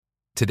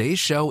Today's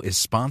show is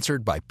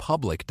sponsored by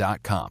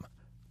Public.com.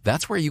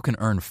 That's where you can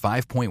earn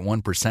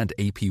 5.1%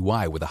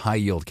 APY with a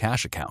high-yield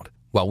cash account.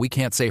 While we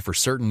can't say for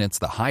certain it's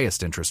the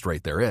highest interest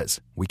rate there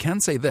is, we can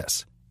say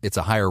this. It's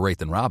a higher rate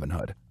than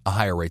Robinhood, a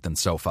higher rate than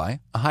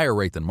SoFi, a higher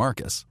rate than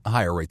Marcus, a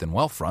higher rate than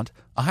Wealthfront,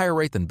 a higher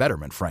rate than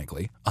Betterment,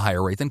 frankly, a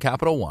higher rate than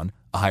Capital One,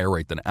 a higher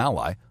rate than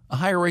Ally, a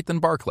higher rate than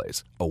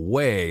Barclays, a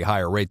way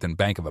higher rate than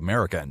Bank of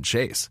America and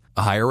Chase,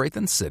 a higher rate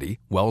than Citi,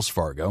 Wells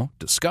Fargo,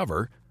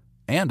 Discover,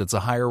 and it's a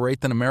higher rate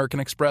than American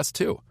Express,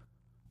 too.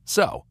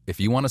 So, if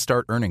you want to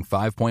start earning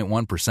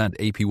 5.1%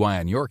 APY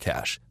on your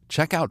cash,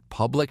 check out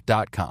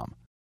Public.com.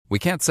 We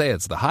can't say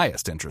it's the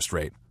highest interest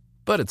rate,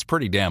 but it's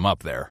pretty damn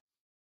up there.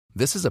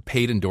 This is a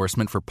paid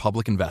endorsement for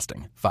Public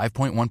Investing.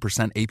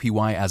 5.1%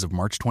 APY as of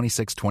March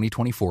 26,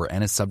 2024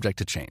 and is subject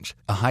to change.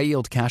 A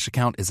high-yield cash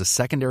account is a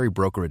secondary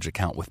brokerage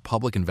account with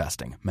Public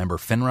Investing. Member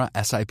FINRA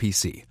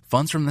SIPC.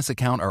 Funds from this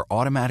account are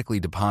automatically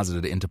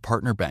deposited into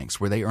partner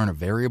banks where they earn a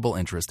variable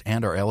interest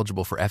and are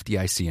eligible for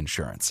FDIC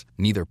insurance.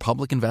 Neither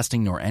Public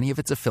Investing nor any of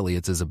its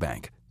affiliates is a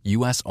bank.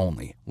 U.S.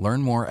 only.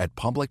 Learn more at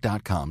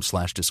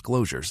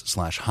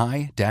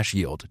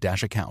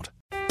public.com/disclosures/high-yield-account.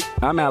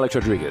 I'm Alex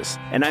Rodriguez.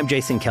 And I'm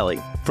Jason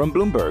Kelly. From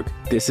Bloomberg,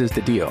 this is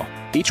The Deal.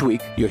 Each week,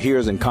 you'll hear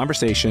us in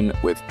conversation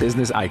with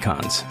business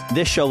icons.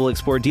 This show will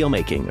explore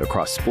deal-making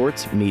across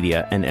sports,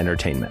 media, and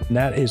entertainment.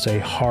 That is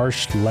a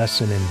harsh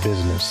lesson in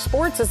business.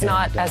 Sports is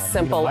not as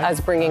simple as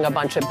bringing a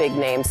bunch of big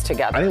names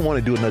together. I didn't want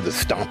to do another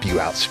stomp you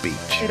out speech.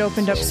 It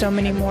opened up so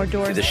many more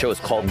doors. The show is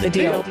called The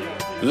Deal.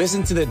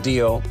 Listen to The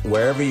Deal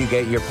wherever you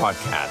get your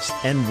podcast.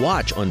 And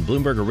watch on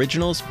Bloomberg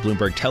Originals,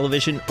 Bloomberg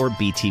Television, or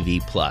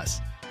BTV+.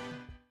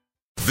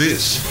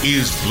 This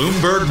is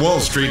Bloomberg Wall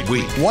Street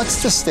Week.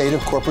 What's the state of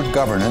corporate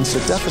governance?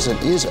 The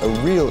deficit is a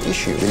real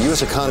issue. The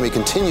U.S. economy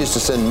continues to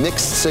send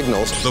mixed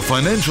signals. The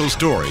financial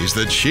stories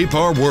that shape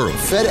our world.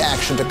 Fed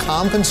action to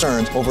calm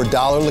concerns over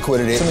dollar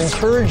liquidity. Some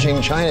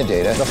encouraging China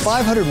data. The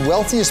 500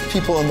 wealthiest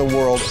people in the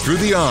world. Through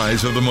the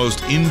eyes of the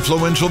most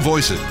influential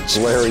voices.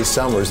 Larry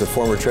Summers, the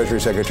former Treasury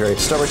Secretary.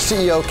 Starbucks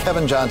CEO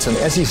Kevin Johnson.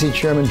 SEC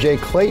Chairman Jay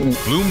Clayton.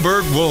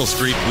 Bloomberg Wall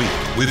Street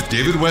Week with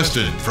David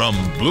Weston from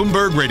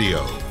Bloomberg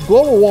Radio.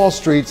 Global Wall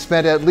Street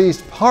spent at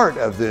least part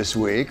of this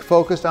week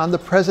focused on the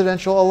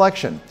presidential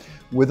election,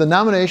 with the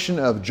nomination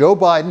of Joe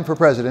Biden for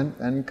president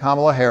and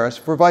Kamala Harris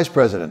for vice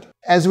president,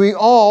 as we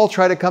all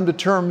try to come to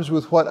terms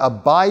with what a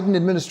Biden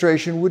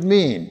administration would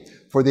mean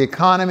for the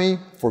economy,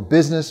 for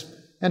business,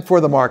 and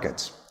for the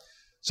markets.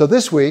 So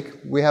this week,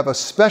 we have a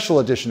special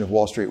edition of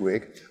Wall Street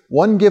Week,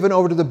 one given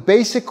over to the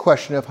basic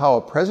question of how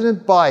a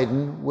President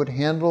Biden would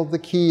handle the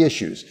key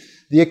issues: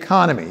 the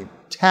economy,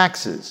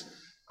 taxes,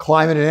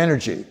 climate and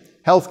energy,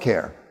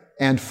 healthcare,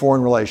 and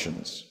foreign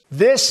relations.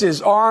 This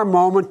is our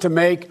moment to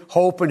make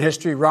hope and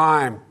history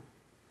rhyme.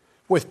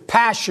 With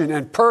passion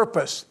and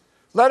purpose,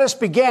 let us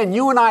begin,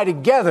 you and I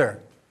together,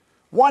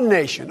 one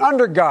nation,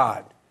 under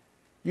God,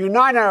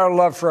 united in our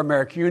love for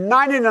America,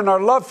 united in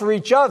our love for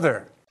each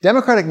other.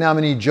 Democratic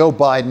nominee Joe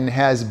Biden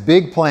has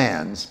big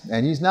plans,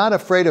 and he's not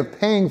afraid of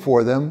paying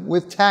for them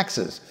with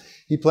taxes.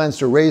 He plans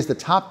to raise the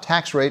top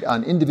tax rate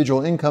on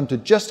individual income to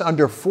just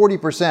under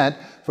 40%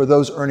 for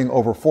those earning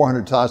over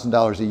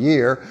 $400,000 a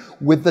year,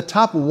 with the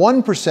top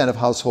 1% of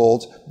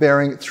households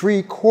bearing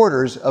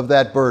 3/4 of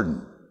that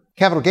burden.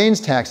 Capital gains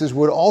taxes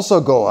would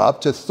also go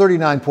up to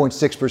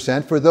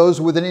 39.6% for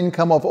those with an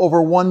income of over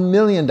 $1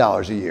 million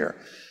a year.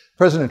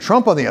 President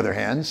Trump, on the other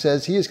hand,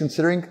 says he is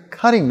considering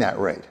cutting that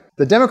rate.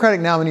 The Democratic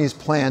nominee's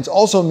plans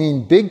also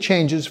mean big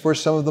changes for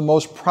some of the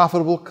most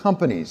profitable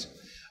companies.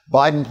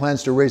 Biden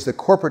plans to raise the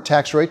corporate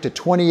tax rate to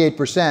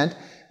 28%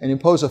 and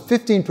impose a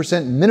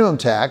 15% minimum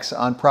tax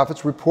on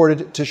profits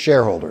reported to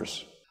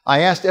shareholders. I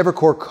asked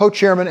Evercore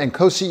co-chairman and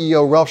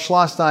co-CEO Ralph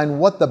Schlosstein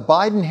what the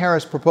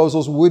Biden-Harris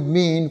proposals would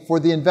mean for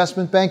the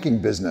investment banking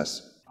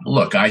business.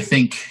 Look, I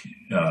think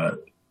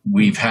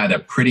we've had a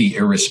pretty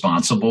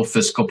irresponsible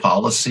fiscal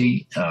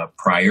policy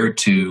prior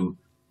to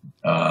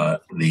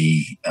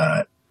the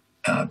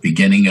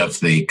beginning of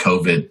the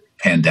COVID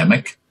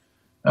pandemic.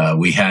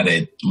 We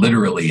had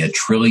literally $1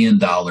 trillion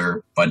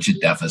budget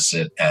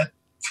deficit at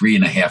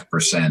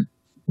 3.5%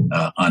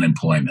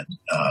 unemployment,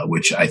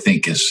 which I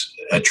think is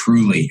a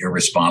truly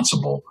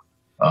irresponsible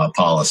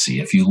policy.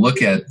 If you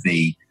look at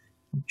the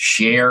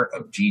share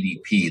of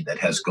GDP that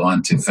has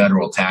gone to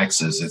federal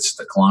taxes, it's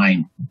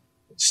declined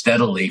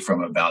steadily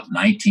from about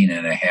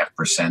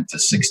 19.5% to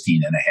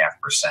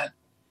 16.5%,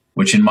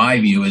 which in my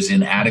view is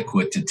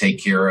inadequate to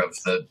take care of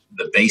the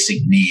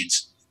basic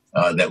needs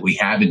that we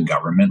have in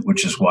government,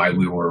 which is why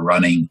we were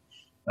running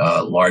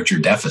larger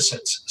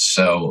deficits.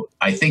 So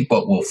I think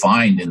what we'll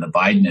find in the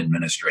Biden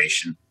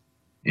administration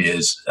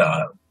is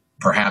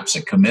perhaps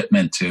a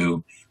commitment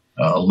to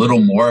a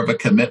little more of a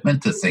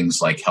commitment to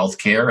things like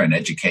healthcare and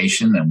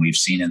education than we've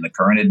seen in the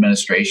current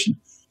administration.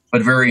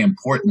 But very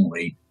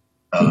importantly,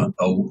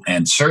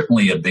 and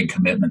certainly a big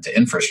commitment to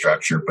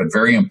infrastructure, but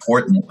very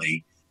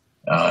importantly,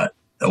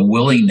 a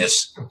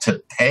willingness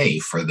to pay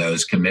for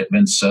those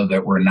commitments so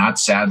that we're not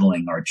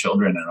saddling our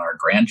children and our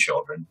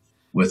grandchildren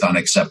with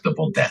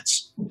unacceptable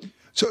debts.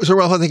 So,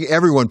 Ralph, I think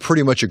everyone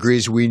pretty much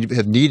agrees we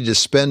have needed to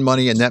spend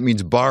money, and that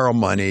means borrow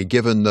money,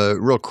 given the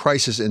real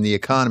crisis in the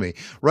economy.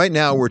 Right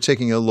now, we're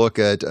taking a look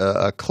at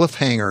a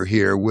cliffhanger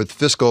here with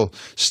fiscal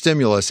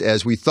stimulus.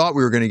 As we thought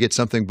we were going to get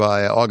something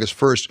by August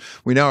 1st,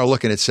 we now are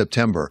looking at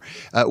September.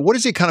 What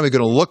is the economy going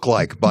to look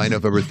like by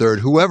November 3rd,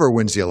 whoever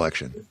wins the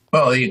election?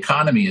 Well, the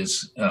economy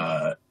is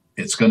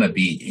it's going to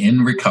be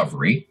in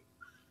recovery,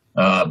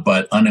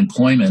 but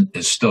unemployment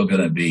is still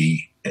going to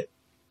be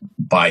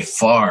by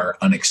far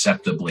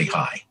unacceptably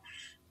high,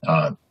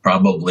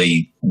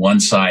 probably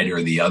one side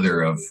or the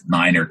other of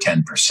 9 or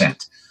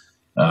 10%.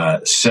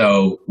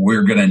 So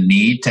we're going to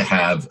need to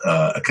have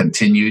a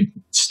continued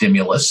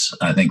stimulus.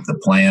 I think the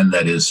plan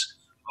that is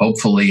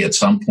hopefully at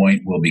some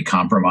point will be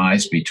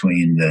compromised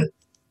between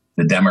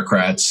the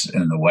Democrats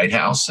in the White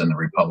House and the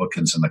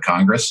Republicans in the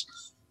Congress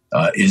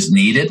is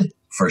needed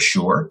for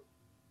sure.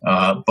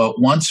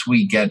 But once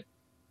we get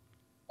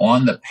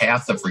on the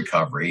path of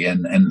recovery,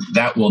 and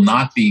that will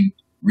not be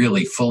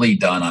really fully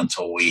done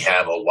until we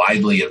have a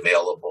widely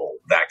available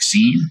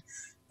vaccine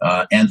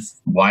and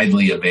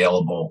widely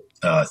available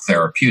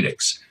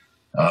therapeutics,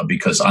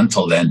 because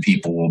until then,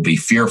 people will be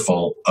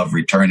fearful of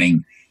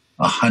returning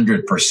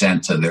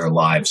 100% to their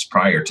lives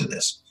prior to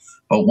this.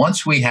 But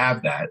once we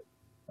have that,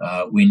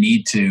 we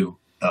need to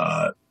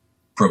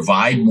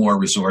provide more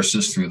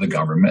resources through the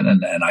government.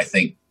 And I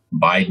think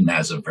Biden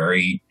has a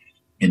very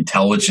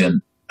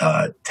intelligent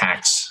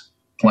tax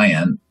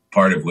plan,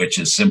 part of which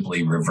is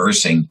simply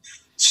reversing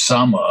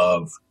some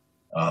of,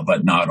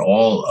 but not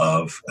all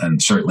of,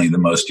 and certainly the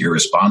most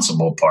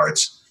irresponsible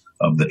parts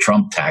of the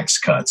Trump tax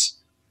cuts,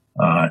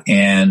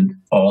 and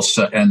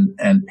also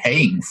and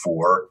paying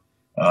for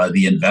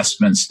the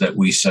investments that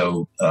we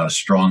so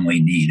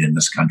strongly need in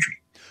this country.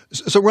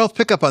 So, Ralph,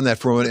 pick up on that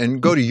for a moment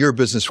and go to your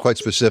business quite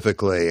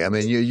specifically. I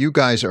mean, you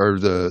guys are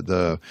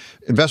the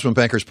investment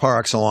bankers par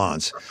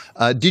excellence.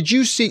 Did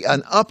you see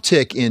an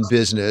uptick in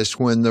business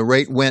when the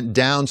rate went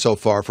down so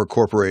far for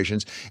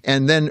corporations?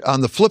 And then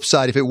on the flip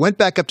side, if it went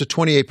back up to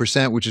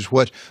 28%, which is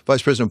what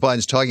Vice President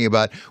Biden's talking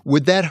about,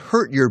 would that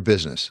hurt your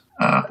business?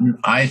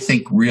 I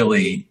think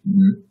really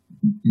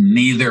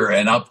neither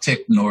an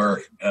uptick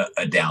nor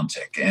a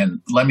downtick.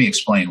 And let me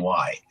explain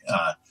why.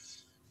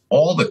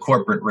 All the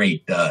corporate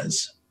rate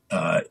does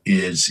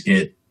is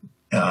it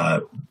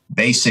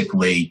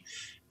basically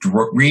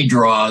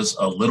redraws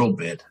a little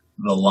bit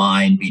the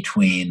line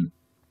between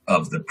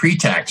of the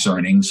pre-tax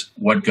earnings,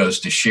 what goes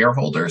to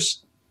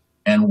shareholders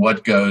and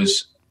what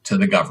goes to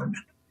the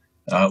government.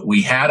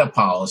 We had a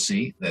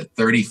policy that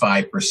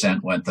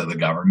 35% went to the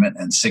government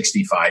and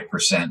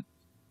 65%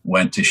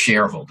 went to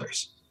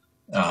shareholders.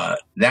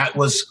 That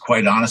was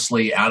quite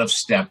honestly out of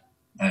step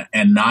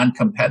and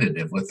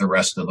non-competitive with the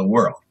rest of the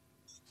world.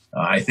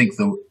 I think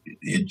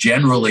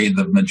generally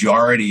the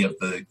majority of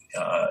the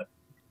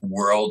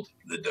world,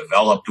 the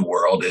developed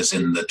world, is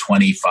in the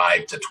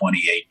 25 to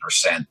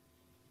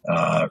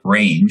 28%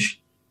 range.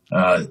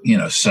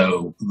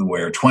 So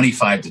where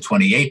 25 to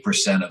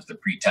 28% of the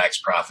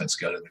pre-tax profits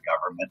go to the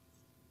government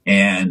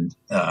and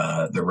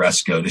the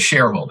rest go to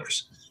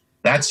shareholders.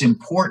 That's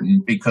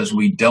important because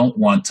we don't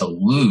want to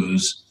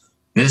lose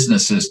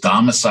businesses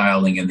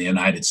domiciling in the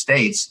United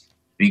States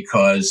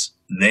because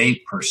they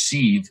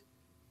perceive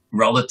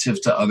relative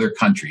to other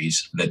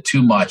countries that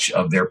too much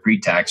of their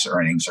pre-tax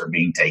earnings are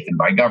being taken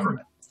by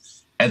government.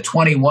 At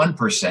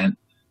 21%,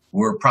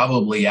 we're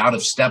probably out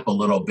of step a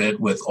little bit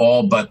with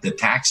all but the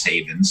tax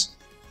havens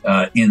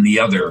in the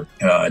other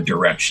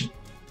direction.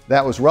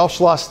 That was Ralph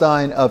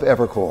Schlosstein of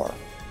Evercore.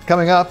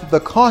 Coming up, the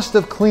cost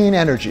of clean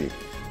energy.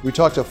 We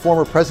talked to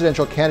former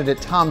presidential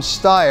candidate Tom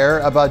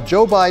Steyer about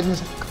Joe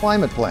Biden's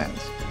climate plans.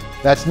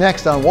 That's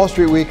next on Wall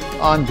Street Week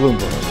on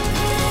Bloomberg.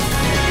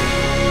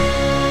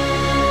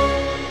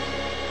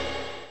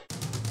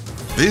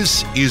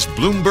 This is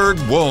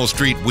Bloomberg Wall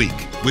Street Week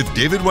with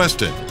David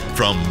Westin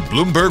from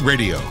Bloomberg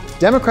Radio.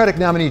 Democratic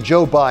nominee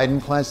Joe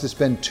Biden plans to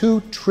spend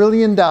 $2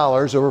 trillion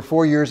over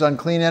 4 years on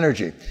clean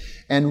energy,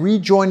 and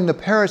rejoining the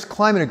Paris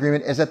Climate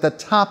Agreement is at the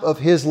top of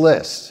his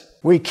list.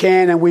 We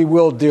can and we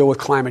will deal with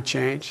climate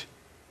change.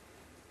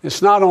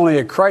 It's not only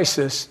a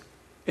crisis,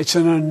 it's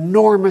an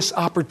enormous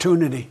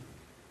opportunity.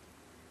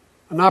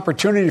 An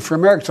opportunity for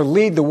America to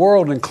lead the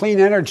world in clean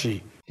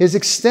energy. His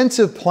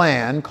extensive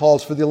plan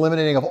calls for the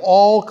eliminating of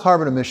all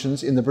carbon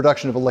emissions in the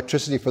production of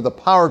electricity for the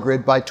power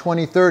grid by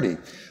 2030,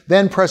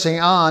 then pressing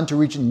on to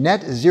reach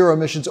net zero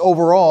emissions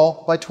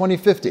overall by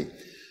 2050.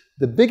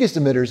 The biggest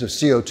emitters of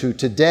CO2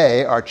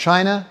 today are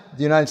China,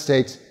 the United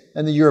States,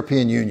 and the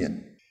European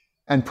Union.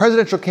 And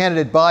presidential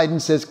candidate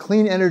Biden says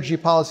clean energy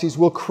policies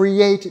will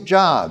create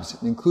jobs,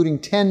 including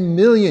 10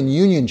 million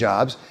union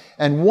jobs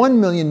and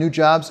 1 million new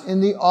jobs in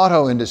the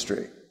auto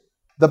industry.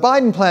 The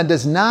Biden plan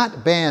does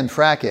not ban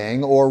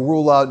fracking or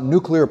rule out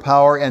nuclear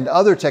power and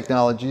other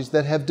technologies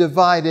that have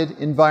divided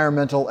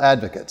environmental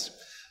advocates.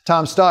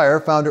 Tom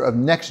Steyer, founder of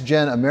Next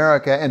Gen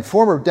America and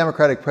former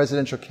Democratic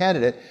presidential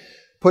candidate,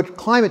 put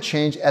climate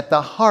change at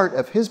the heart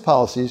of his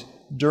policies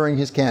during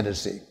his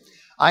candidacy.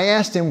 I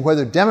asked him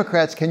whether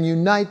Democrats can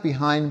unite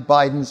behind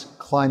Biden's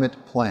climate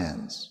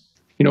plans.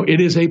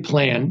 It is a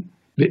plan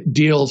that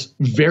deals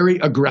very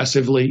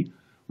aggressively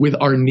with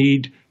our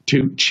need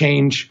to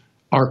change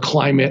our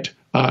climate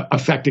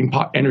affecting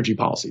energy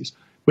policies.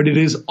 But it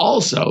is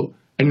also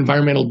an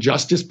environmental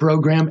justice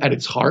program at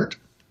its heart,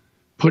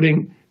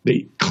 putting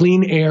the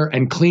clean air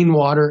and clean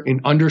water in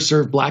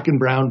underserved Black and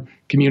brown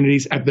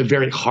communities at the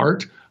very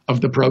heart of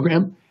the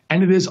program.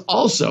 And it is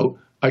also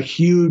a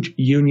huge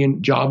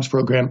union jobs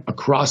program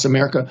across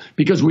America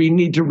because we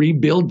need to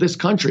rebuild this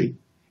country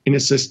in a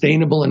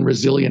sustainable and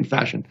resilient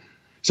fashion.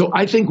 So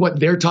I think what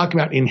they're talking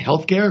about in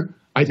healthcare,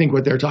 I think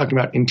what they're talking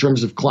about in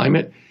terms of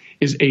climate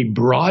is a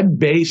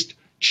broad-based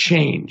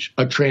change,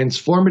 a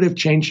transformative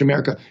change to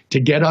America to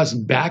get us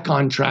back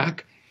on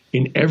track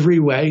in every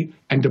way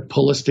and to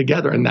pull us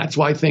together. And that's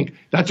why I think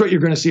that's what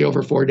you're going to see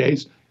over 4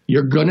 days.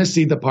 You're going to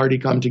see the party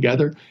come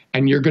together,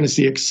 and you're going to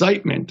see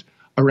excitement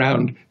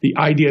around the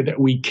idea that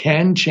we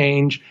can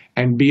change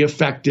and be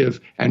effective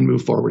and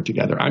move forward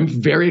together. I'm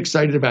very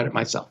excited about it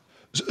myself.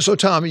 So,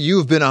 Tom,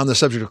 you've been on the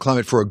subject of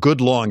climate for a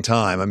good long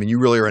time. I mean, you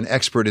really are an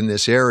expert in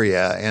this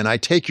area. And I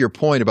take your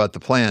point about the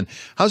plan.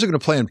 How's it going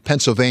to play in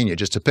Pennsylvania,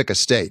 just to pick a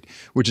state,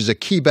 which is a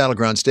key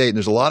battleground state? And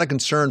there's a lot of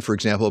concern, for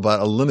example, about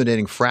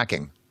eliminating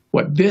fracking.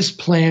 What this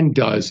plan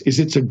does is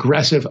it's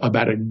aggressive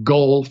about a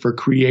goal for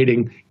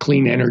creating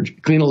clean energy,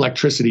 clean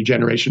electricity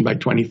generation by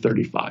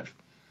 2035.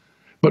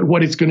 But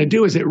what it's going to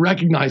do is it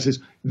recognizes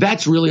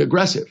that's really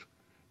aggressive.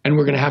 And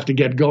we're going to have to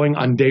get going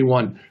on day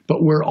one.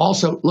 But we're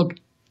also, look,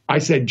 I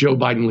said Joe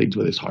Biden leads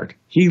with his heart.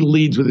 He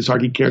leads with his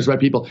heart. He cares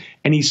about people.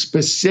 And he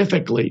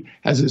specifically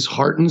has his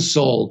heart and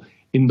soul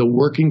in the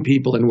working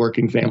people and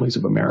working families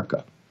of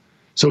America.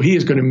 So he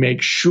is going to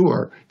make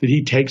sure that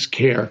he takes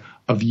care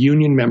of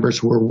union members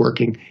who are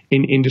working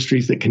in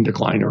industries that can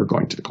decline or are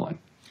going to decline.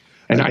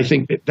 And I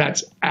think that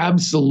that's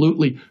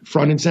absolutely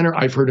front and center.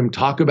 I've heard him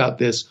talk about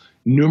this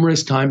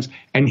numerous times,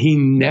 and he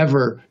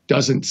never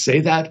doesn't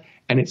say that.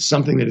 And it's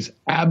something that is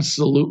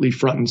absolutely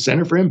front and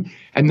center for him.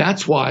 And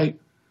that's why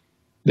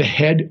the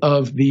head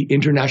of the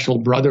International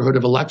Brotherhood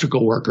of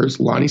Electrical Workers,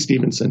 Lonnie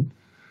Stevenson,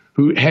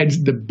 who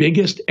heads the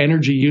biggest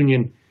energy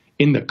union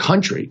in the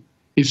country,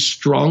 is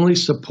strongly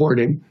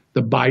supporting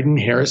the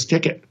Biden-Harris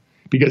ticket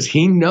because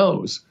he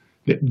knows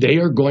that they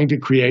are going to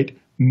create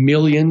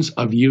millions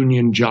of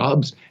union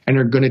jobs and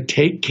are going to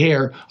take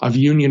care of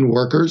union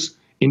workers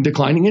in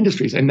declining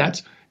industries. And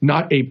that's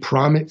not a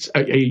promise,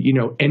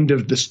 end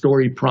of the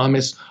story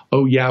promise.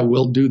 Oh, yeah,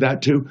 we'll do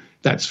that too.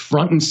 That's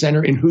front and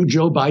center in who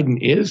Joe Biden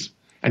is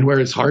and where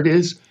his heart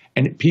is.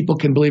 And people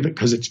can believe it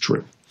because it's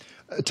true.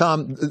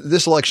 Tom,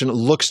 this election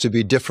looks to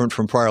be different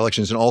from prior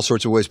elections in all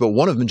sorts of ways, but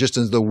one of them just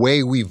is the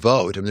way we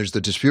vote. I mean, there's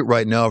the dispute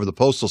right now over the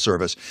Postal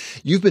Service.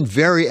 You've been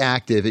very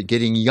active at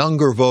getting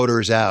younger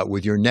voters out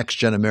with your Next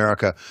Gen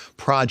America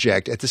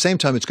project. At the same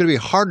time, it's going to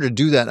be harder to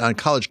do that on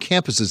college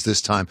campuses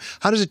this time.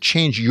 How does it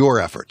change your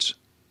efforts?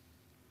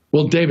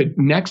 Well, David,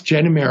 Next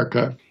Gen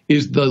America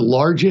is the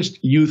largest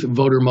youth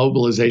voter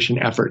mobilization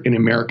effort in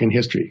American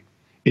history.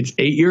 It's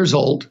 8 years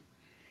old.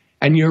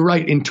 And you're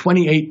right, in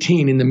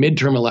 2018, in the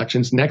midterm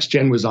elections, Next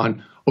Gen was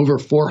on over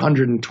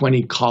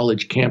 420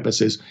 college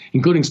campuses,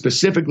 including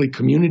specifically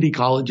community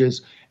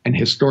colleges and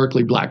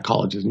historically Black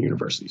colleges and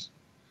universities.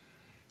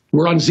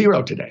 We're on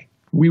zero today.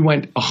 We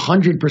went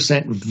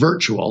 100%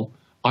 virtual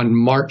on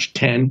March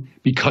 10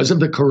 because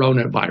of the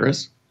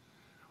coronavirus.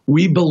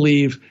 We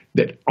believe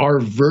that our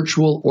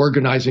virtual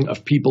organizing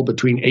of people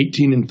between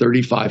 18 and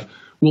 35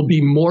 will be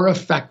more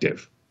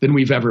effective than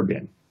we've ever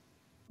been.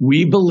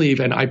 We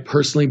believe, and I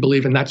personally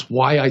believe, and that's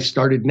why I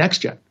started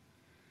NextGen.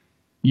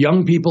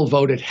 Young people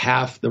vote at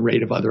half the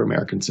rate of other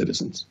American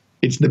citizens.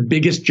 It's the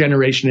biggest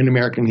generation in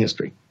American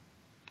history.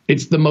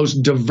 It's the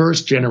most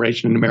diverse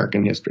generation in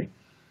American history.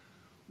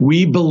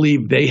 We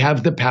believe they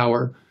have the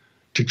power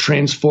to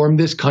transform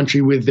this country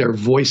with their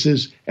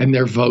voices and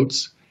their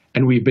votes,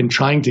 and we've been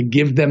trying to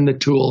give them the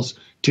tools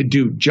to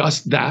do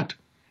just that.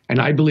 And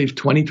I believe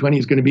 2020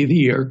 is going to be the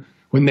year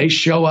when they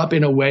show up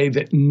in a way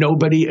that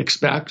nobody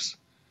expects.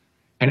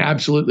 And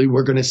absolutely,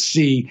 we're going to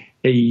see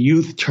a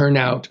youth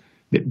turnout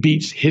that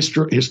beats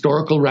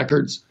historical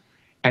records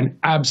and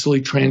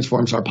absolutely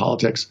transforms our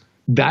politics.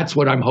 That's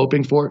what I'm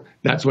hoping for.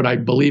 That's what I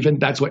believe in.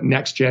 That's what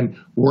NextGen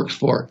works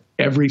for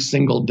every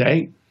single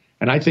day.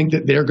 And I think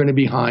that they're going to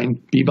be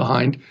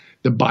behind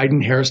the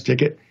Biden-Harris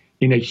ticket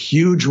in a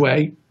huge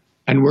way.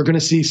 And we're going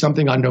to see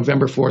something on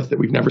November 4th that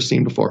we've never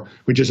seen before,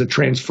 which is a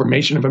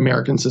transformation of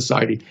American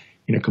society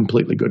in a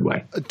completely good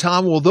way.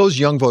 Tom, will those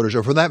young voters,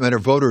 or for that matter,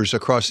 voters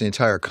across the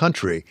entire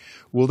country,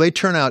 will they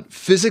turn out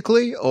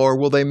physically or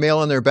will they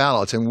mail in their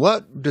ballots? And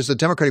what does the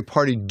Democratic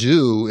Party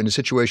do in a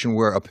situation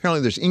where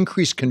apparently there's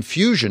increased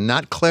confusion,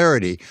 not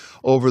clarity,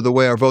 over the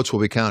way our votes will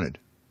be counted?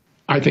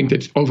 I think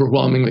that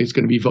overwhelmingly it's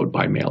going to be vote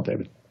by mail,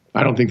 David.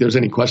 I don't think there's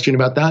any question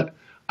about that.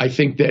 I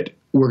think that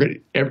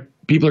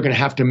people are going to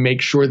have to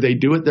make sure they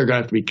do it. They're going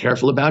to have to be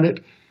careful about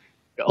it.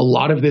 A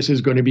lot of this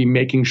is going to be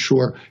making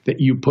sure that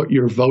you put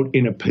your vote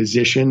in a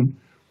position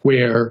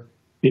where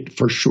it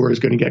for sure is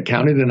going to get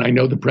counted. And I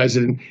know the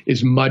president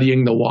is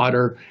muddying the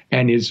water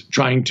and is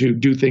trying to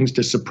do things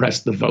to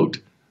suppress the vote,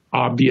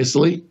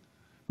 obviously.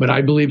 But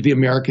I believe the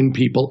American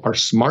people are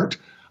smart.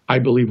 I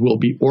believe we'll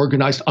be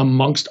organized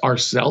amongst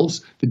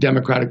ourselves. The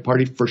Democratic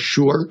Party, for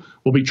sure,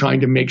 will be trying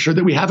to make sure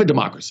that we have a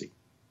democracy.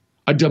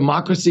 A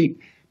democracy,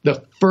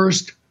 the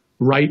first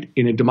right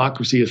in a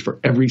democracy is for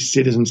every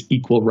citizen's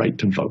equal right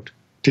to vote.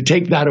 To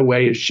take that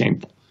away is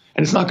shameful.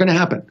 And it's not going to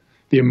happen.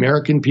 The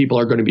American people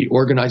are going to be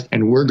organized,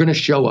 and we're going to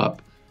show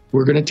up.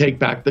 We're going to take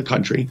back the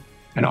country,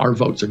 and our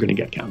votes are going to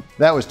get counted.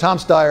 That was Tom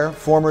Steyer,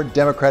 former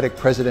Democratic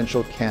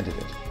presidential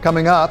candidate.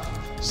 Coming up,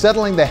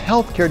 settling the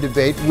health care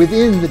debate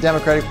within the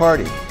Democratic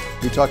Party.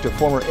 We talked to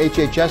former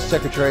HHS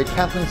Secretary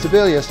Kathleen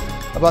Sebelius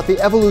about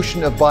the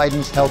evolution of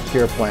Biden's health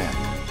care plan.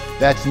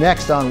 That's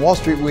next on Wall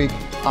Street Week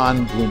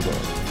on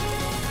Bloomberg.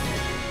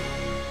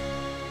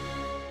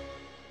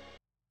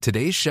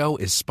 Today's show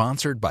is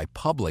sponsored by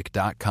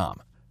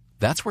Public.com.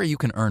 That's where you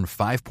can earn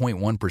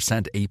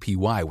 5.1%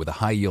 APY with a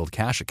high-yield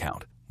cash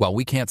account. While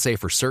we can't say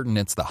for certain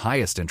it's the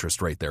highest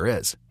interest rate there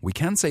is, we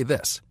can say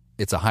this.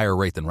 It's a higher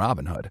rate than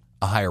Robinhood,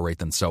 a higher rate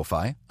than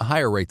SoFi, a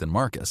higher rate than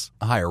Marcus,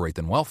 a higher rate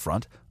than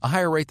Wealthfront, a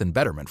higher rate than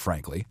Betterment,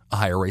 frankly, a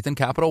higher rate than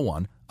Capital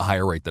One, a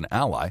higher rate than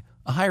Ally,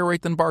 a higher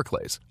rate than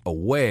Barclays, a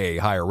way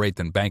higher rate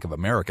than Bank of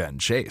America and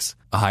Chase,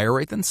 a higher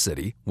rate than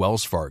Citi,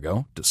 Wells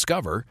Fargo,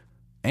 Discover,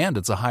 and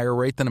it's a higher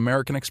rate than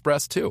American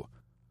Express, too.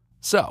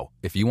 So,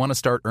 if you want to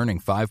start earning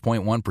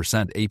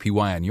 5.1%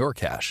 APY on your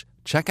cash,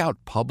 check out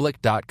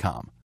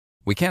Public.com.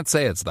 We can't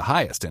say it's the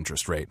highest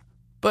interest rate,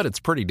 but it's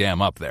pretty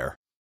damn up there.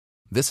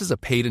 This is a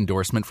paid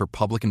endorsement for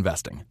Public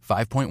Investing.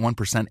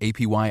 5.1%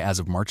 APY as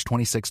of March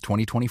 26,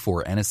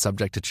 2024, and is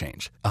subject to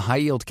change. A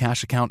high-yield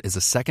cash account is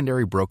a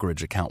secondary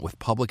brokerage account with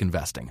Public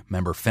Investing,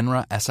 member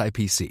FINRA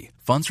SIPC.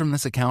 Funds from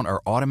this account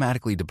are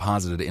automatically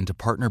deposited into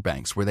partner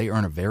banks where they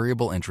earn a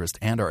variable interest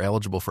and are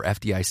eligible for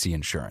FDIC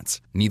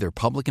insurance. Neither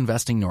Public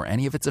Investing nor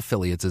any of its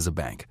affiliates is a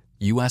bank.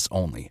 U.S.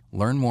 only.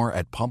 Learn more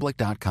at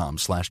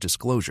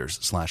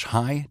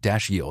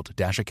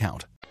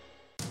public.com/disclosures/high-yield-account.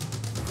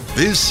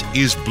 This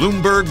is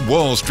Bloomberg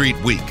Wall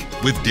Street Week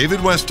with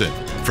David Weston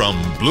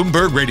from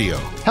Bloomberg Radio.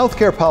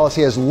 Healthcare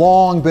policy has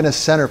long been a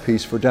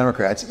centerpiece for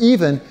Democrats,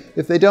 even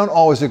if they don't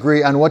always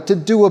agree on what to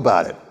do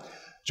about it.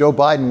 Joe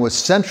Biden was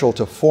central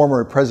to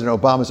former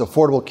President Obama's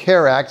Affordable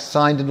Care Act,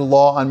 signed into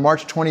law on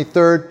March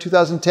 23,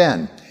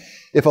 2010.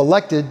 If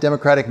elected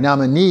Democratic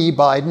nominee,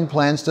 Biden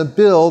plans to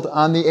build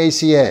on the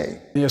ACA.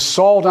 The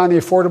assault on the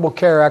Affordable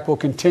Care Act will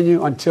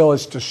continue until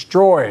it's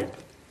destroyed,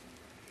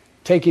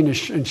 taking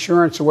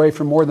insurance away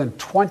from more than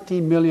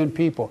 20 million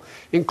people,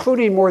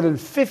 including more than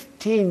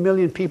 15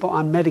 million people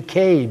on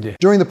Medicaid.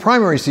 During the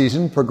primary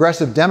season,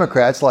 progressive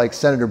Democrats like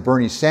Senator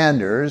Bernie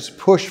Sanders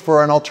pushed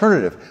for an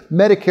alternative,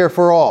 Medicare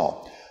for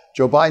all.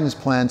 Joe Biden's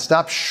plan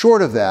stops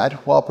short of that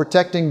while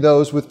protecting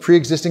those with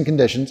pre-existing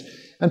conditions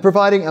and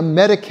providing a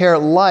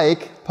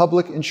Medicare-like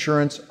public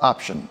insurance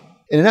option.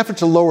 In an effort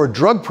to lower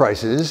drug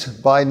prices,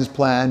 Biden's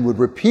plan would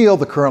repeal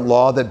the current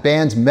law that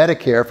bans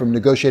Medicare from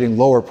negotiating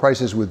lower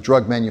prices with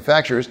drug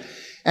manufacturers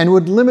and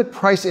would limit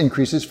price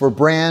increases for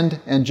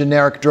brand and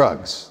generic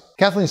drugs.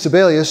 Kathleen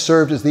Sebelius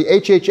served as the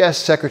HHS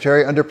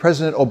Secretary under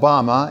President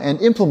Obama and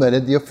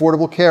implemented the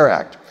Affordable Care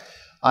Act.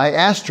 I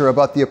asked her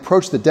about the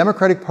approach the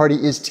Democratic Party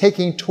is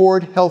taking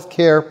toward health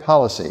care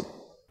policy.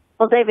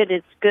 Well, David,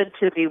 it's good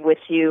to be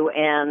with you,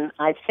 and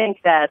I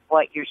think that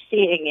what you're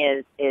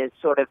seeing is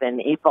sort of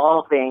an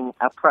evolving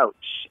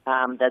approach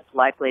that's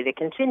likely to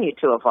continue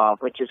to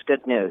evolve, which is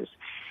good news.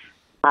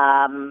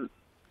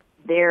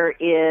 There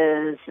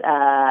is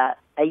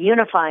a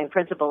unifying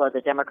principle of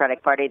the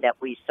Democratic Party that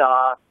we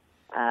saw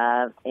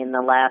in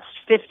the last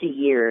 50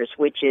 years,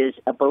 which is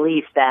a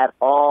belief that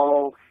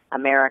all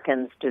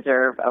Americans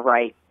deserve a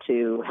right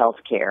to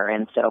health care,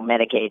 and so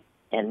Medicaid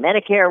and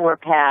Medicare were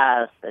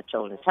passed, the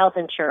Children's Health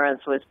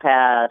Insurance was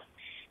passed,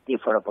 the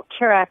Affordable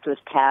Care Act was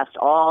passed,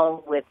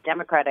 all with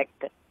Democratic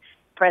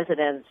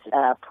presidents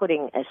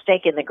putting a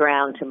stake in the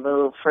ground to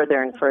move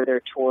further and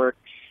further toward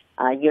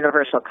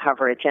universal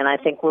coverage. And I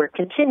think we're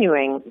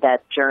continuing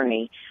that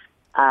journey.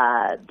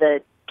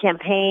 The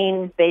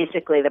campaign,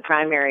 basically the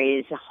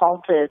primaries,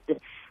 halted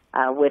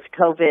with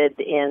COVID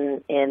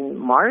in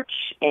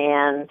March,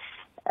 and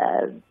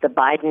the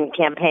Biden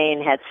campaign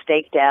had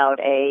staked out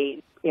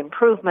a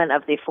improvement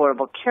of the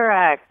Affordable Care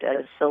Act,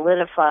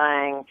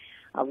 solidifying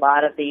a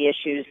lot of the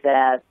issues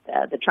that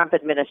the Trump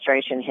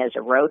administration has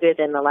eroded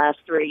in the last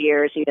 3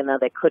 years, even though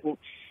they couldn't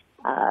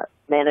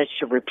manage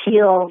to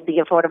repeal the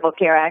Affordable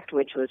Care Act,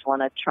 which was one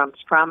of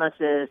Trump's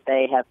promises.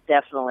 They have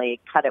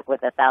definitely cut it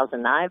with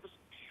 1,000 knives.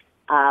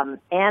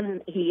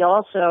 And he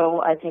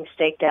also, I think,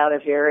 staked out a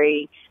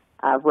very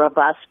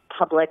robust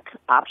public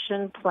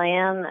option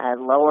plan, a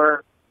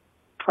lower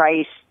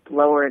price,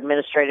 lower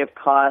administrative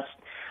cost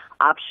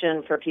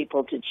option for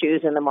people to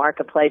choose in the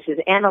marketplaces,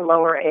 and a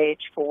lower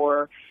age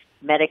for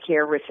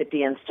Medicare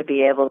recipients to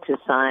be able to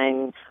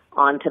sign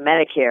on to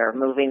Medicare,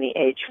 moving the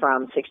age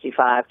from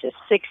 65 to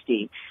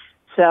 60.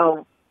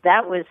 So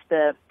that was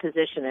the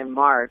position in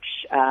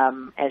March.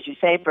 As you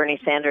say, Bernie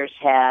Sanders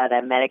had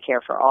a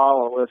Medicare for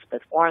all.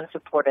 Elizabeth Warren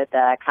supported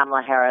that.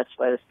 Kamala Harris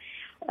was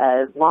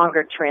a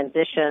longer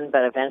transition,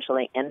 but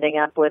eventually ending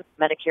up with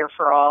Medicare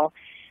for all.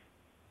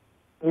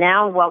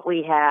 now what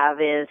we have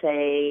is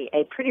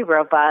a pretty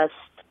robust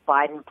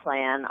Biden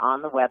plan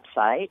on the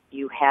website.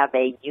 You have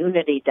a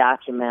unity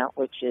document,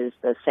 which is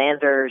the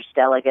Sanders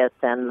delegates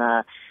and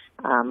the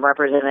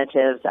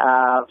representatives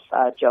of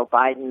Joe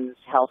Biden's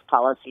health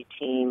policy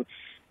team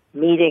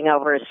meeting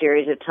over a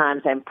series of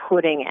times and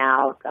putting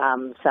out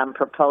some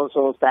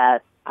proposals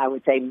that I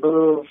would say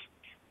move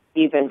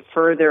even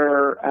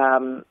further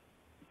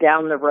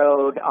down the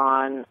road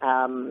on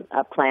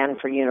a plan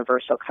for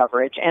universal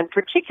coverage, and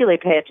particularly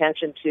pay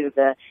attention to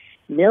the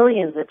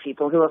millions of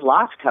people who have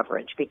lost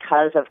coverage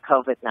because of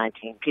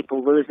COVID-19.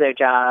 People lose their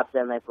jobs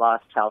and they've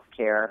lost health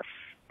care.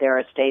 There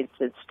are states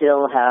that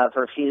still have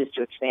refused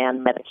to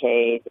expand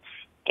Medicaid,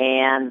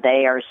 and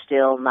they are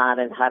still not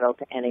entitled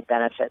to any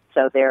benefits.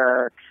 So there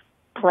are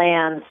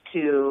plans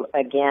to,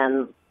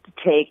 again,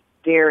 take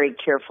very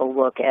careful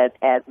look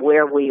at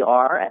where we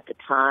are at the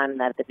time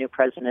that the new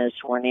president is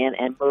sworn in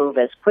and move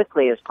as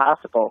quickly as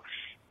possible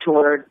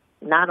toward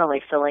not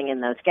only filling in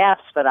those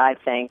gaps, but I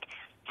think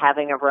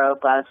having a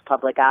robust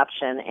public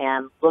option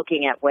and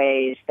looking at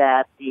ways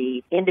that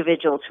the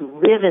individuals who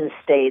live in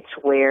states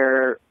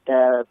where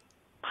the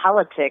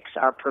politics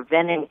are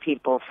preventing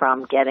people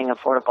from getting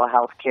affordable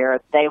health care,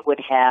 they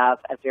would have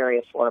a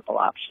very affordable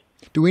option.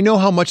 Do we know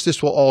how much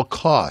this will all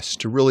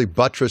cost to really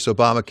buttress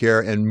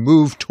Obamacare and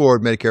move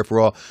toward Medicare for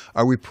all?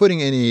 Are we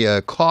putting any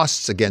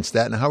costs against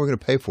that, and how are we going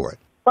to pay for it?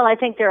 Well, I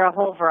think there are a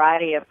whole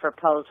variety of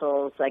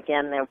proposals,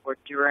 again, that were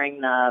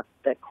during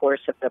the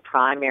course of the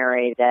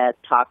primary that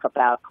talk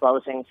about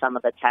closing some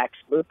of the tax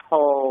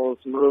loopholes,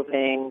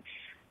 moving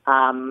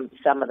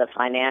some of the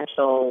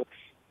financial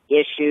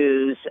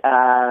issues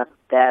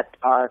that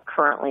are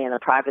currently in the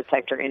private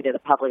sector into the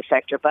public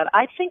sector. But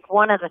I think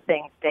one of the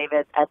things,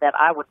 David, that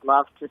I would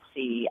love to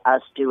see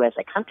us do as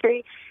a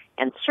country,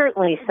 and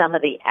certainly some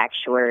of the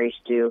actuaries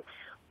do,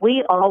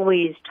 we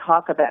always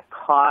talk about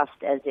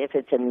cost as if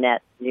it's a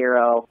net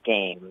zero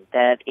game,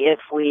 that if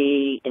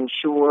we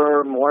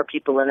insure more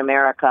people in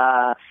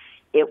America,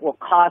 it will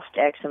cost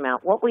X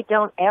amount. What we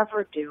don't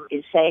ever do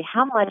is say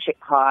how much it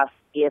costs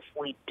if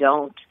we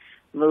don't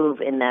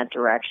move in that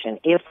direction,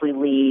 if we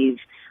leave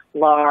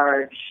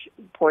large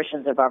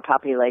portions of our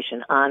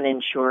population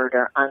uninsured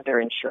or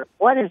underinsured.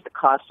 What is the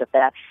cost of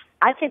that?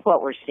 I think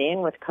what we're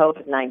seeing with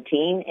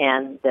COVID-19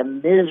 and the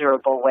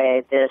miserable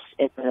way this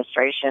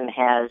administration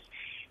has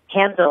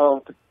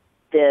handled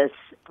this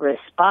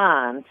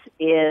response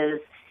is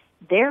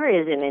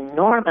there is an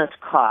enormous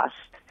cost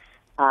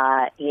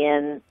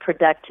in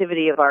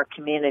productivity of our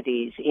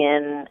communities,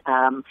 in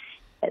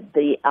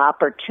the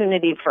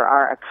opportunity for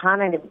our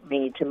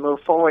economy to move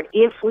forward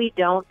if we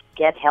don't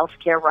get health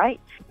care right.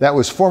 That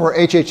was former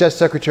HHS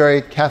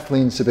Secretary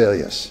Kathleen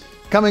Sebelius.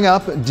 Coming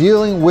up,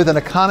 dealing with an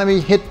economy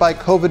hit by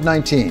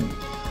COVID-19.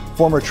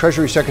 Former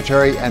Treasury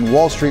Secretary and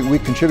Wall Street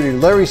Week contributor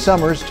Larry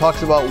Summers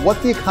talks about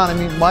what the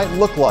economy might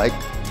look like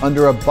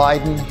under a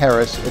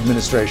Biden-Harris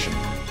administration.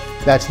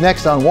 That's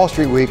next on Wall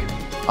Street Week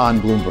on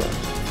Bloomberg.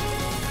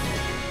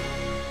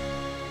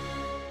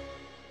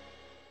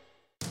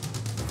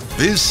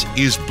 This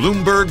is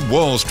Bloomberg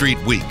Wall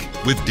Street Week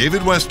with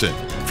David Weston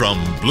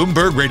from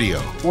Bloomberg Radio.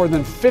 More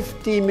than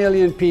 50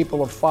 million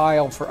people have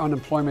filed for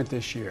unemployment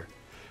this year.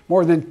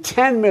 More than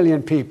 10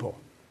 million people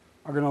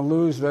are going to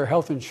lose their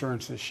health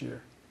insurance this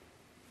year.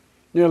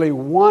 Nearly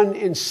 1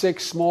 in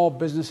 6 small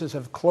businesses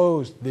have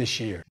closed this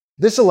year.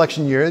 This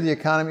election year, the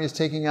economy is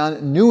taking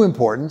on new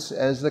importance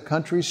as the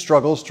country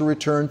struggles to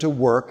return to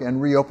work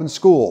and reopen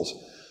schools.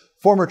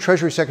 Former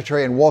Treasury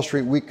Secretary and Wall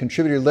Street Week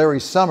contributor Larry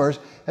Summers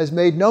has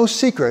made no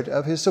secret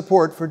of his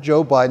support for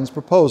Joe Biden's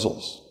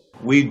proposals.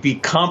 We'd be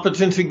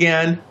competent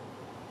again,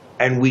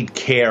 and we'd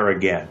care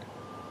again.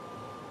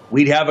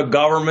 We'd have a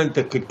government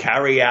that could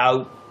carry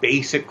out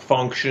basic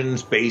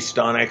functions based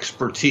on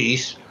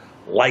expertise,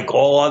 like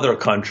all other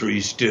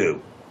countries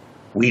do.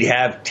 We'd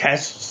have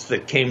tests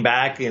that came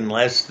back in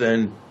less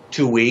than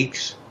 2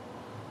 weeks.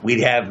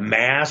 We'd have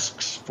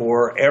masks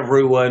for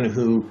everyone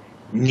who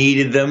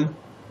needed them.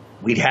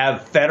 We'd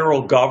have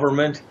federal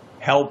government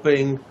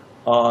helping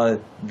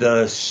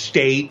the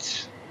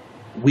states.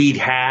 We'd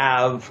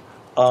have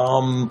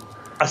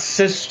a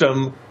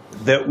system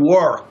that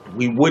worked.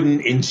 We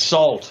wouldn't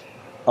insult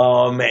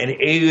and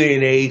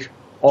alienate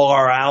all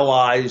our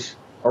allies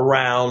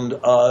around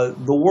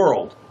the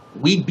world.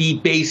 We'd be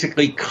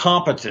basically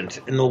competent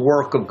in the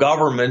work of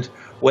government,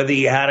 whether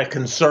you had a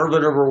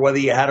conservative or whether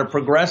you had a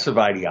progressive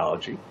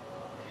ideology.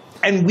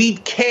 And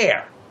we'd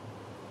care.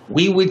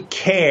 We would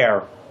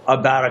care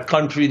about a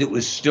country that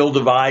was still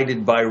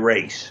divided by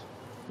race.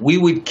 We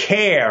would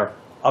care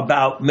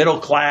about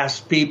middle-class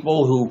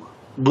people who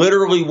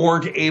literally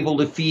weren't able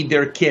to feed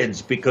their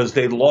kids because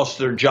they lost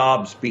their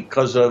jobs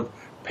because of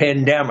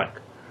pandemic.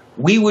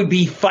 We would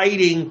be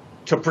fighting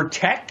to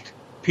protect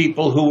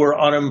people who were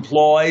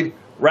unemployed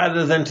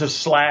rather than to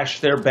slash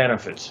their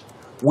benefits.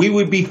 We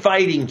would be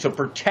fighting to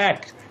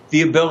protect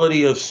the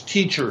ability of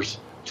teachers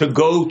to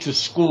go to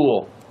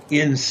school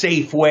in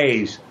safe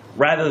ways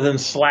rather than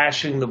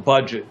slashing the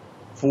budget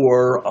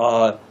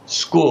for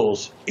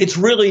schools. It's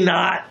really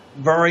not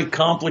very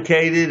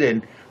complicated,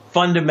 and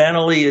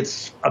fundamentally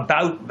it's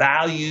about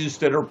values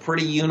that are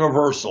pretty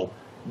universal.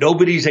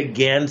 Nobody's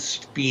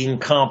against being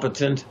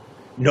competent.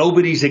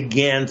 Nobody's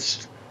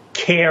against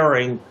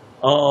caring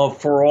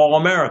for all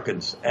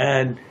Americans.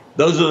 And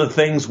those are the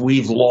things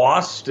we've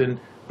lost, and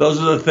those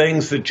are the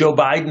things that Joe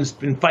Biden's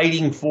been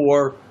fighting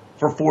for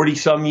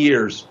 40-some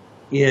years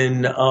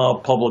in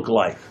public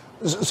life.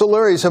 So,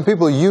 Larry, some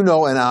people you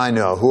know and I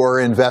know who are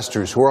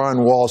investors, who are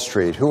on Wall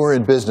Street, who are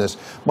in business,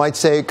 might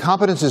say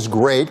competence is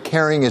great,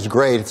 caring is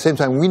great. At the same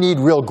time, we need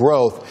real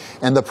growth.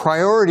 And the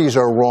priorities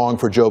are wrong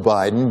for Joe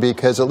Biden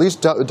because at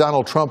least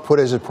Donald Trump put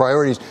as his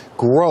priorities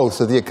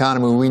growth of the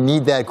economy. We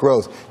need that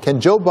growth. Can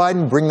Joe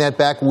Biden bring that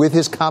back with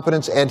his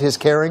competence and his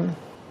caring?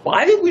 Well,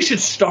 I think we should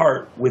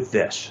start with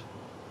this.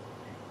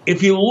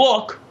 If you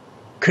look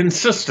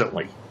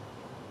consistently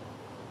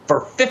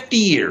for 50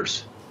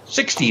 years,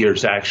 60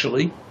 years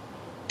actually,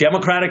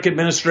 Democratic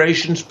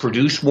administrations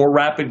produce more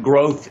rapid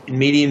growth in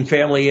median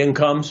family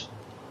incomes.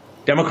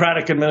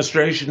 Democratic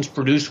administrations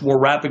produce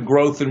more rapid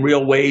growth in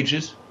real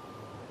wages.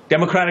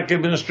 Democratic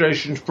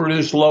administrations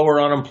produce lower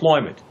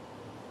unemployment.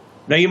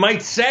 Now, you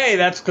might say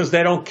that's because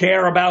they don't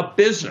care about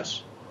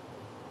business.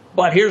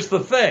 But here's the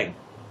thing.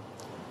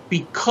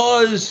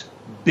 Because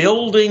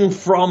building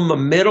from the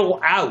middle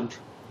out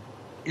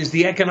is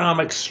the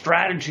economic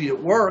strategy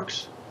that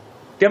works,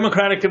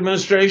 Democratic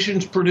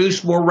administrations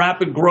produce more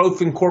rapid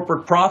growth in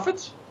corporate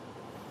profits.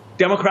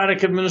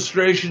 Democratic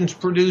administrations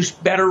produce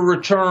better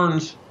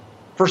returns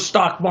for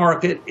stock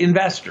market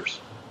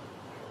investors.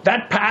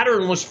 That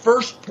pattern was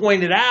first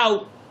pointed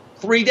out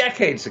 3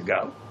 decades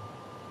ago,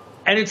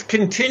 and it's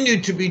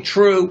continued to be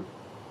true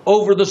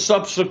over the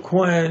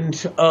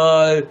subsequent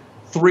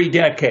 3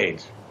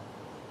 decades.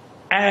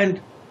 And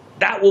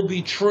that will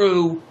be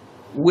true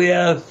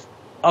with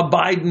a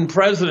Biden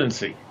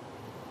presidency.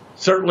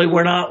 Certainly,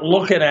 we're not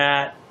looking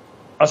at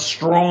a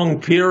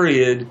strong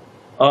period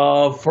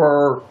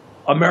for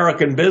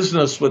American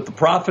business with the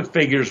profit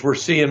figures we're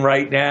seeing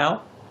right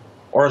now,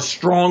 or a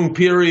strong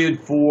period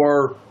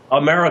for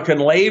American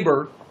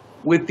labor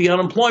with the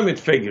unemployment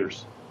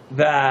figures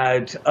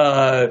that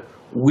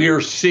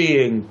we're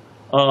seeing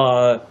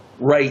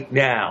right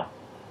now.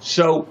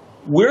 So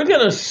we're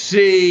going to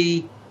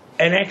see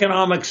an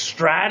economic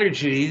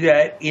strategy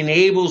that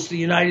enables the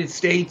United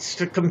States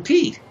to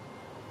compete.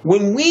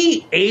 When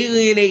we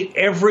alienate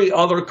every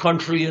other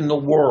country in the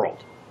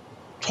world,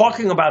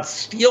 talking about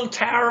steel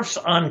tariffs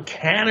on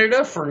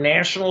Canada for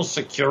national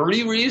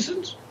security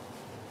reasons,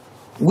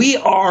 we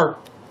are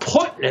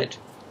putting it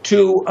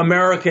to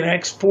American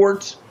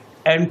exports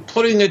and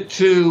putting it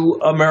to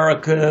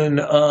American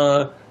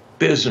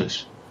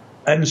business.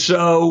 And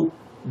so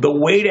the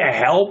way to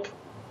help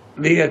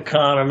the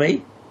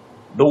economy,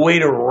 the way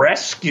to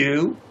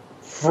rescue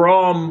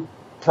from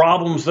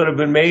problems that have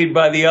been made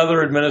by the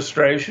other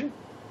administration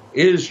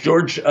is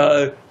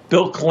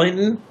Bill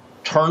Clinton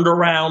turned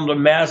around a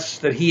mess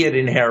that he had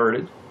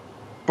inherited.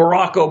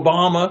 Barack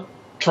Obama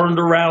turned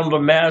around a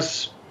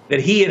mess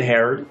that he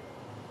inherited.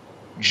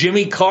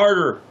 Jimmy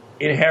Carter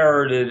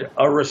inherited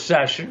a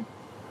recession.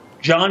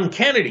 John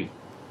Kennedy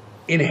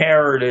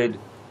inherited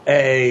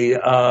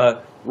a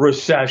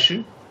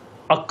recession.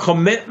 A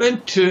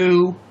commitment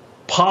to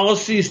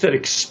policies that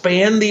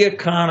expand the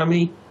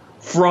economy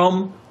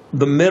from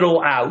the middle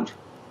out.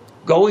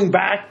 Going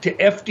back to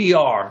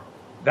FDR,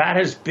 that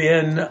has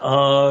been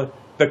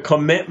the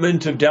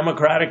commitment of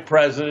Democratic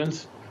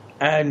presidents,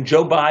 and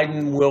Joe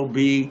Biden will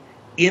be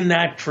in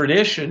that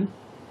tradition.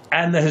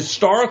 And the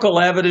historical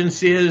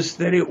evidence is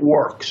that it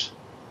works.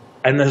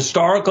 And the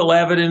historical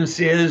evidence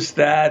is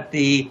that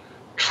the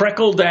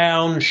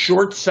trickle-down,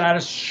 short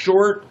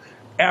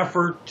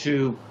effort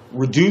to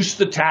reduce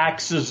the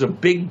taxes of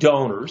big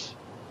donors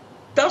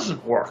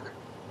doesn't work.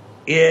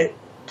 It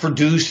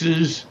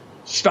produces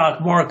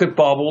stock market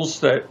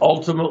bubbles that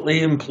ultimately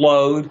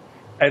implode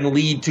and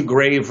lead to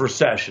grave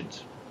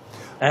recessions.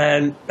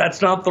 And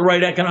that's not the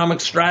right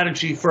economic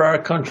strategy for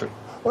our country.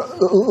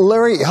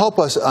 Larry, help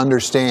us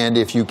understand,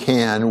 if you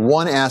can,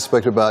 one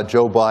aspect about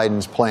Joe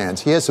Biden's plans.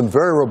 He has some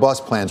very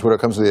robust plans when it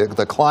comes to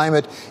the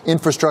climate,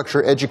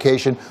 infrastructure,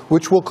 education,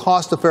 which will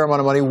cost a fair amount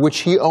of money, which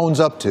he owns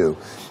up to.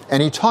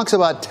 And he talks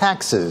about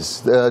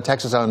taxes,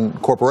 taxes on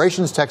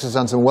corporations, taxes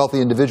on some wealthy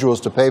individuals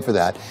to pay for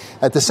that.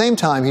 At the same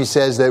time, he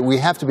says that we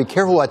have to be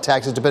careful about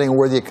taxes depending on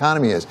where the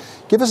economy is.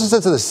 Give us a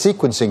sense of the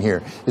sequencing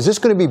here. Is this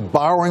going to be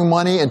borrowing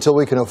money until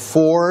we can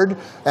afford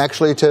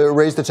actually to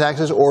raise the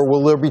taxes, or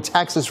will there be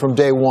taxes from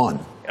day one?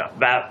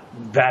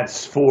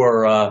 That's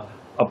for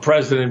a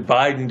President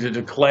Biden to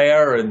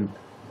declare and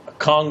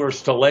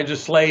Congress to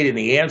legislate, and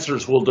the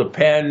answers will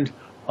depend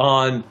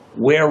on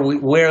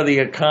where the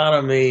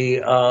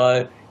economy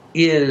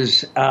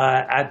is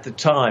at the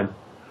time.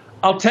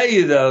 I'll tell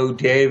you, though,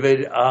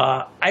 David,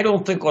 I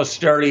don't think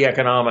austerity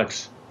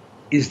economics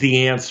is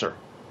the answer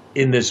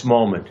in this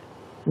moment.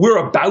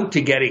 We're about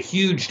to get a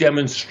huge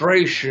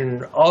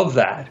demonstration of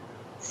that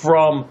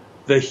from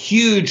the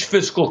huge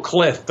fiscal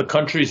cliff the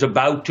country's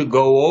about to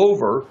go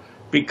over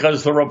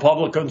because the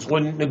Republicans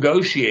wouldn't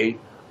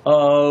negotiate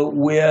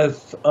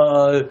with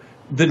the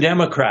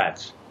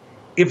Democrats.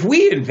 If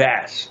we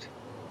invest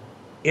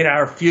in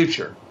our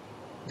future,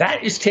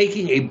 that is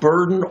taking a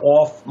burden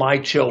off my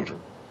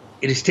children.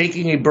 It is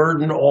taking a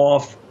burden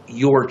off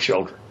your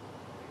children.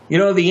 You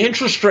know, the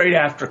interest rate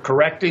after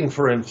correcting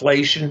for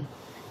inflation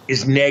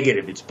is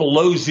negative. It's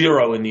below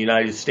zero in the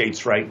United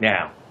States right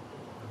now.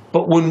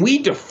 But when we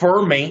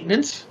defer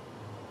maintenance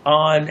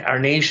on our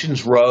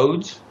nation's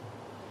roads,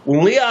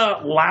 when we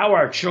allow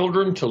our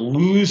children to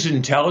lose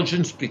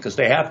intelligence because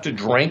they have to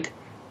drink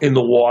in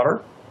the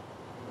water,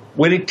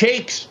 when it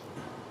takes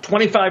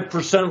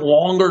 25%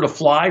 longer to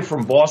fly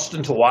from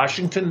Boston to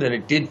Washington than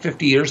it did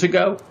 50 years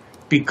ago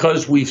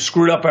because we've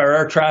screwed up our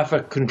air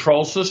traffic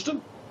control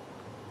system,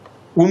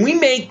 when we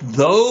make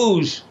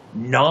those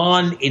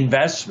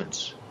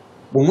non-investments,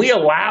 when we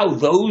allow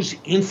those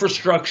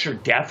infrastructure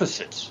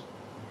deficits,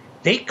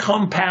 they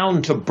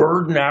compound to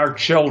burden our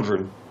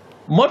children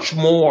much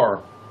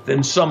more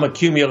than some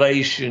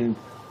accumulation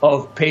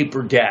of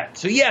paper debt.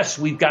 So yes,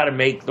 we've got to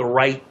make the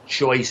right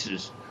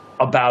choices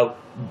about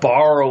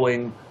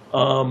borrowing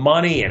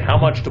money and how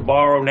much to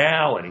borrow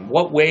now and in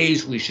what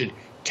ways we should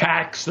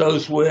tax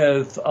those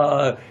with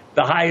the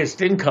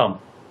highest income.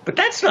 But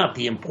that's not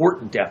the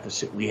important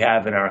deficit we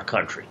have in our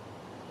country.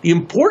 The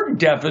important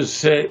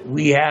deficit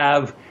we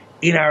have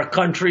in our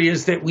country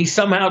is that we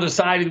somehow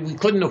decided we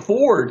couldn't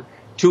afford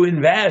to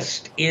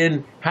invest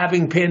in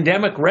having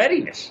pandemic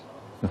readiness.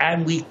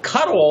 And we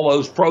cut all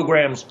those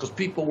programs because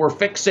people were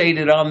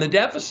fixated on the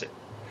deficit.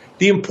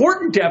 The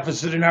important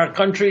deficit in our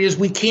country is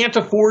we can't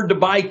afford to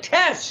buy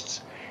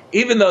tests,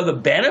 even though the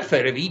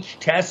benefit of each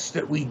test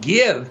that we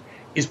give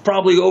is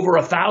probably over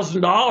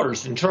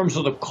 $1,000 in terms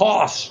of the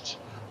cost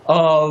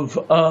of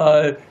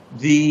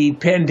the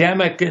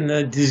pandemic and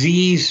the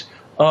disease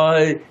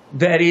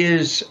that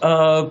is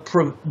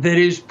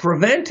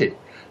prevented.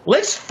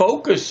 Let's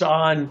focus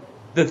on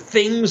the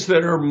things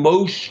that are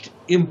most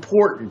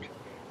important,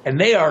 and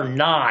they are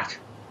not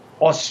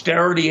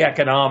austerity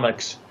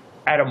economics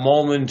at a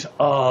moment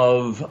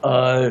of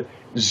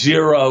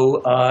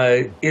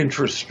zero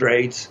interest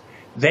rates.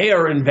 They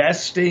are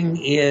investing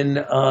in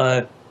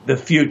the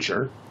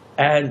future,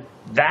 and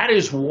that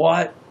is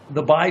what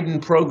the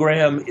Biden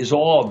program is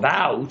all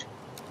about,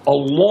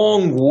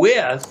 along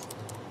with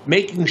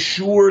making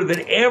sure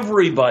that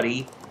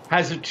everybody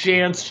has a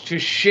chance to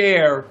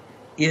share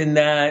in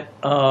that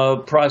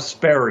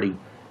prosperity.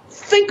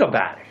 Think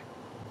about it.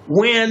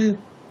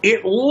 When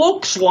it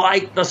looks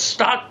like the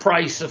stock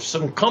price of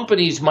some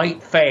companies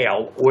might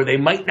fail or they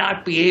might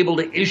not be able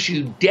to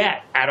issue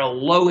debt at a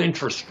low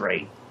interest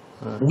rate,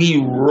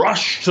 we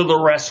rush to the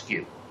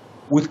rescue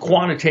with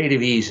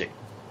quantitative easing.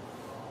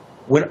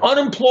 When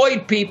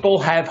unemployed people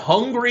have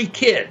hungry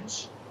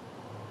kids,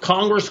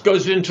 Congress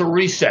goes into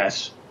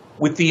recess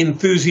with the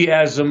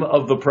enthusiasm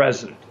of the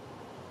president.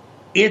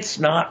 It's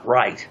not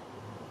right.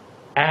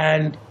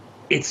 And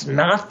it's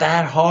not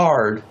that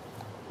hard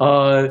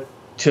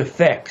to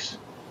fix.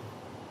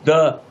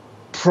 The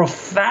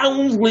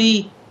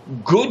profoundly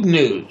good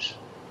news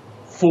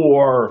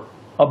for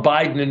a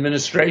Biden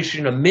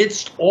administration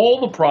amidst all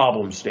the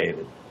problems,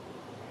 David,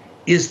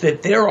 is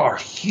that there are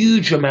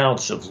huge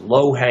amounts of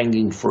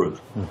low-hanging fruit,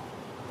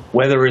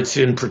 whether it's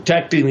in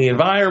protecting the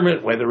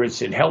environment, whether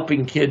it's in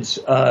helping kids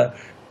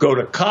go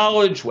to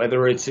college,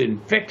 whether it's in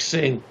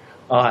fixing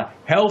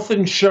health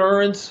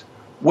insurance,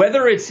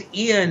 whether it's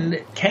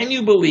in, can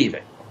you believe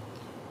it?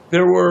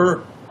 There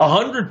were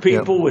 100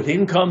 people with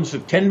incomes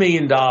of $10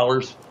 million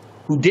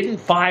who didn't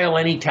file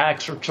any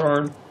tax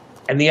return,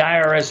 and the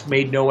IRS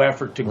made no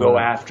effort to go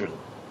after them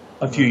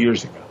a few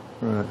years ago.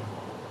 Right.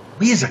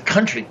 We as a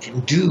country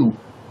can do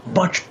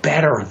much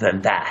better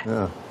than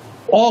that.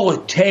 All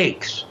it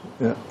takes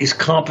is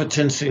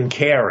competence and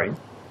caring.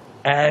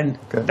 And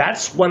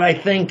that's what I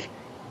think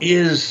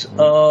is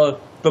the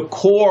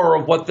core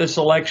of what this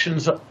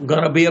election's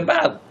going to be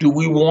about. Do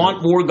we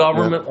want more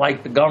government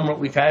like the government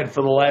we've had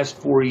for the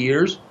last 4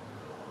 years?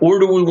 Or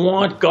do we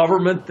want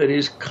government that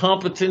is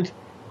competent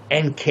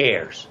and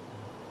cares?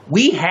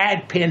 We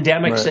had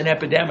pandemics and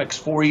epidemics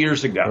 4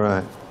 years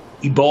ago.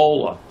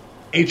 Ebola,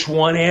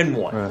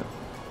 H1N1.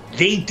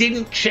 They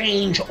didn't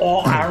change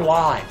all our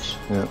lives.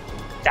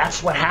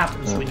 That's what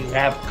happens when you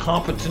have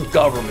competent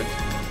government,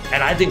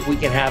 and I think we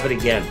can have it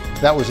again.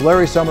 That was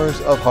Larry Summers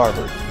of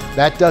Harvard.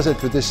 That does it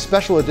for this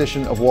special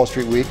edition of Wall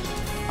Street Week.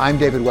 I'm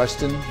David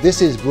Westin.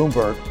 This is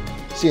Bloomberg.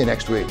 See you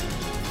next week.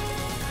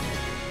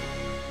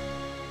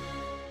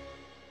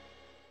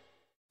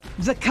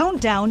 The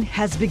countdown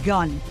has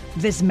begun.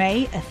 This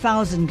May,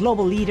 1,000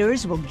 global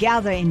leaders will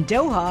gather in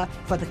Doha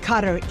for the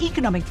Qatar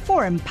Economic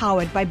Forum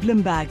powered by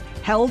Bloomberg,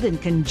 held in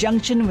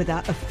conjunction with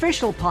our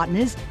official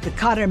partners, the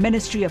Qatar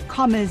Ministry of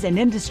Commerce and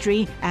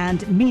Industry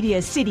and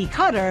Media City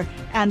Qatar,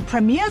 and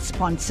premier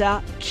sponsor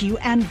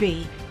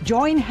QNB.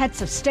 Join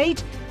heads of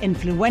state,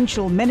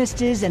 influential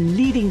ministers, and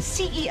leading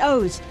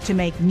CEOs to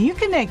make new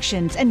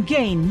connections and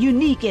gain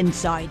unique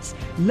insights.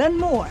 Learn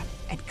more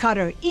at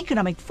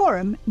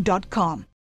QatarEconomicForum.com.